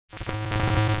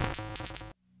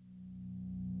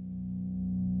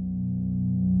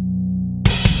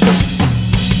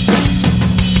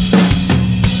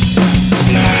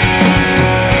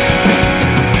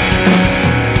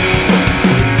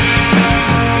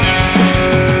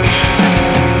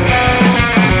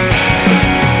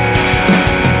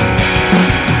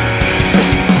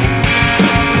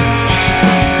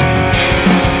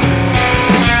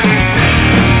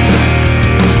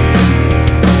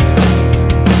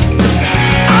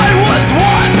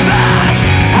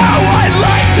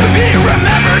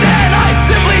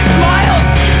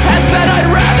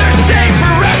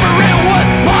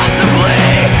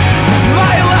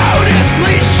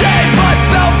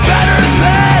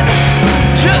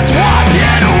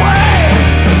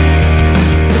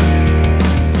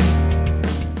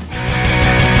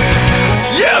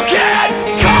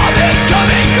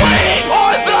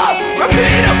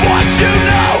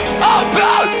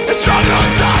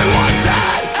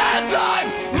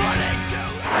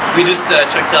We just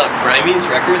checked out Grimey's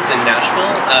Records in Nashville.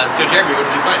 So Jeremy, what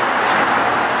did you find?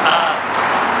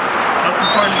 Most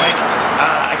importantly,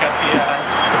 I got the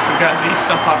Fugazi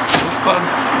Sub Pop Singles Club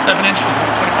 7-inch. Was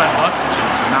only $25, which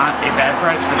is not a bad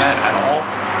price for that at all.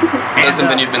 Is that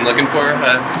something you've been looking for?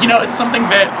 You know, it's something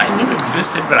that I knew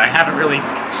existed, but I haven't really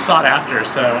sought after.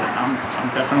 So I'm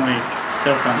definitely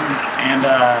stoked on it. And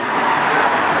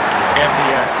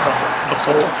the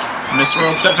whole Miss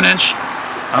World 7-inch.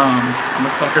 I'm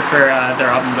a sucker for their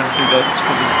album Live Through This,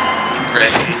 because it's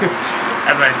great.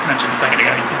 As I mentioned a second ago,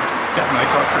 you can definitely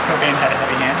tell Kurt Cobain had a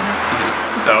heavy hand in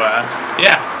it. So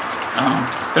yeah,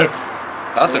 stoked.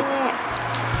 Awesome.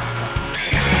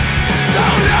 So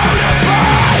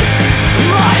notify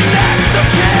my next of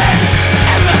kin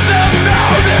and let them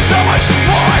know there's so much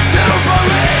more to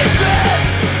believe in.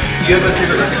 Do you have a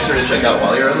favorite record store to check out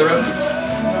while you're on the road?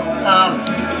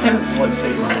 It depends what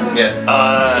city we're in. Yeah.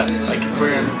 Like if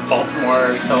we're in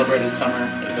Baltimore, Celebrated Summer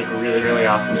is like a really, really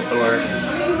awesome store.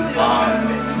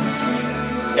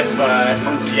 If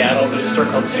I'm in Seattle, there's a store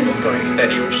called Singles Going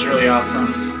Steady, which is really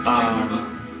awesome.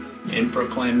 In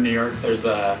Brooklyn, New York, there's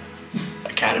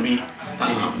Academy.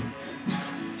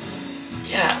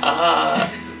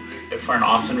 If we're in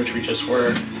Austin, which we just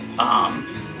were,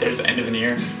 there's End of an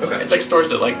Ear. Okay. It's like stores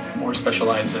that like more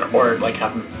specialize in, or like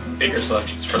have bigger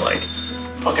selections for like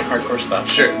punk and hardcore stuff.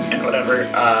 Sure. And whatever.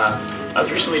 I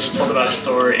was recently just told about a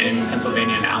store in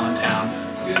Pennsylvania in Allentown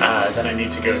that I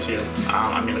need to go to.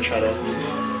 I'm gonna try to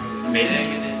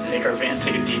make our van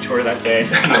take a detour that day.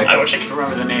 Nice. I wish I could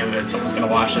remember the name of it. Someone's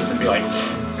gonna watch this and be like,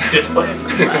 this place.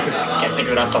 I can't think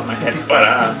of it off the top of my head. But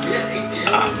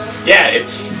yeah,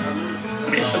 it's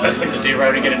the best thing to do right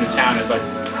when you get into town is like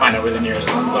find out where the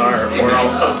nearest ones are, or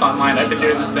I'll post online. I've been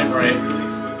doing this thing where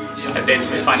I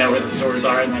basically find out where the stores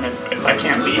are, and then if I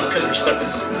can't leave because we're stuck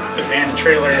with the van and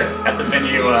trailer at the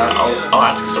venue, I'll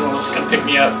ask if someone wants to come pick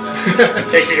me up and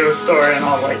take me to a store, and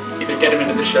I'll like either get them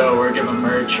into the show or give them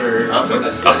merch or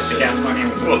obviously gas money,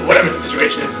 whatever the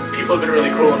situation is. People have been really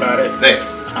cool about it. Nice.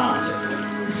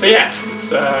 So yeah,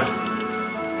 it's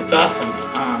awesome.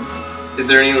 Is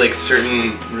there any like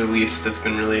certain release that's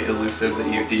been really elusive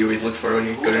that you always look for when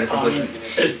you go to different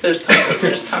places? There's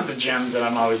tons of gems that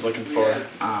I'm always looking for,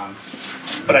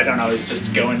 but I don't always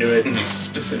just go into it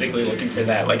specifically looking for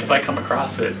that. Like if I come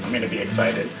across it, I'm gonna be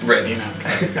excited, right? You know,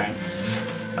 kind of thing.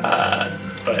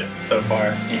 But so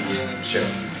far, you know, sure,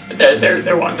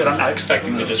 they're ones that I'm not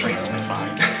expecting to just randomly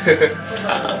find.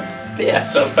 But yeah,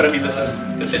 but I mean, this is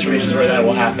the situations where that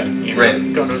will happen. You know,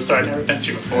 right. Going to a store I've never been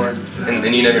to before.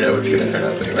 And you never know what's going to turn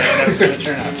out. You never know what's going to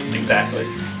turn out. Exactly.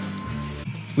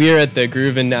 We are at the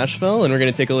Groove in Nashville, and we're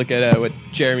going to take a look at what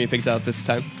Jeremy picked out this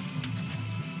time.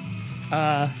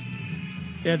 Yeah,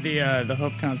 the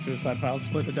Hope Count Suicide File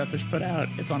split that Deathwish put out.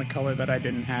 It's on a color that I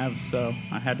didn't have, so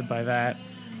I had to buy that.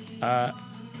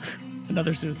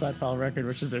 Another Suicide File record,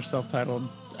 which is their self-titled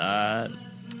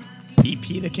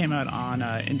EP that came out on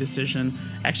Indecision.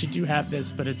 I actually do have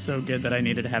this, but it's so good that I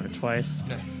needed to have it twice.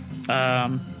 Nice.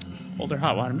 Older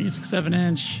Hot Water Music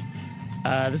 7-inch.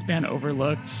 This band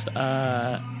Overlooked.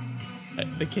 The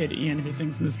kid Ian who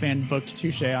sings in this band booked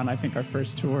Touché on I think our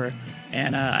first tour,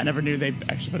 and I never knew they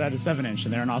actually put out a 7-inch,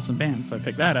 and they're an awesome band, so I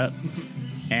picked that up.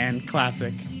 And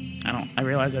Classic. I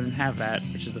realized I didn't have that,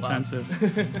 which is offensive.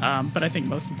 But I think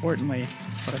most importantly,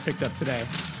 what I picked up today.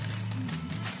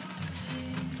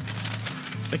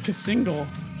 The single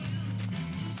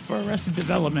for Arrested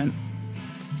Development,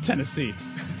 Tennessee.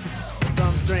 For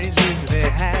some strange reason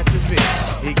it had to be.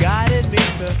 He guided me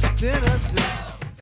to Tennessee.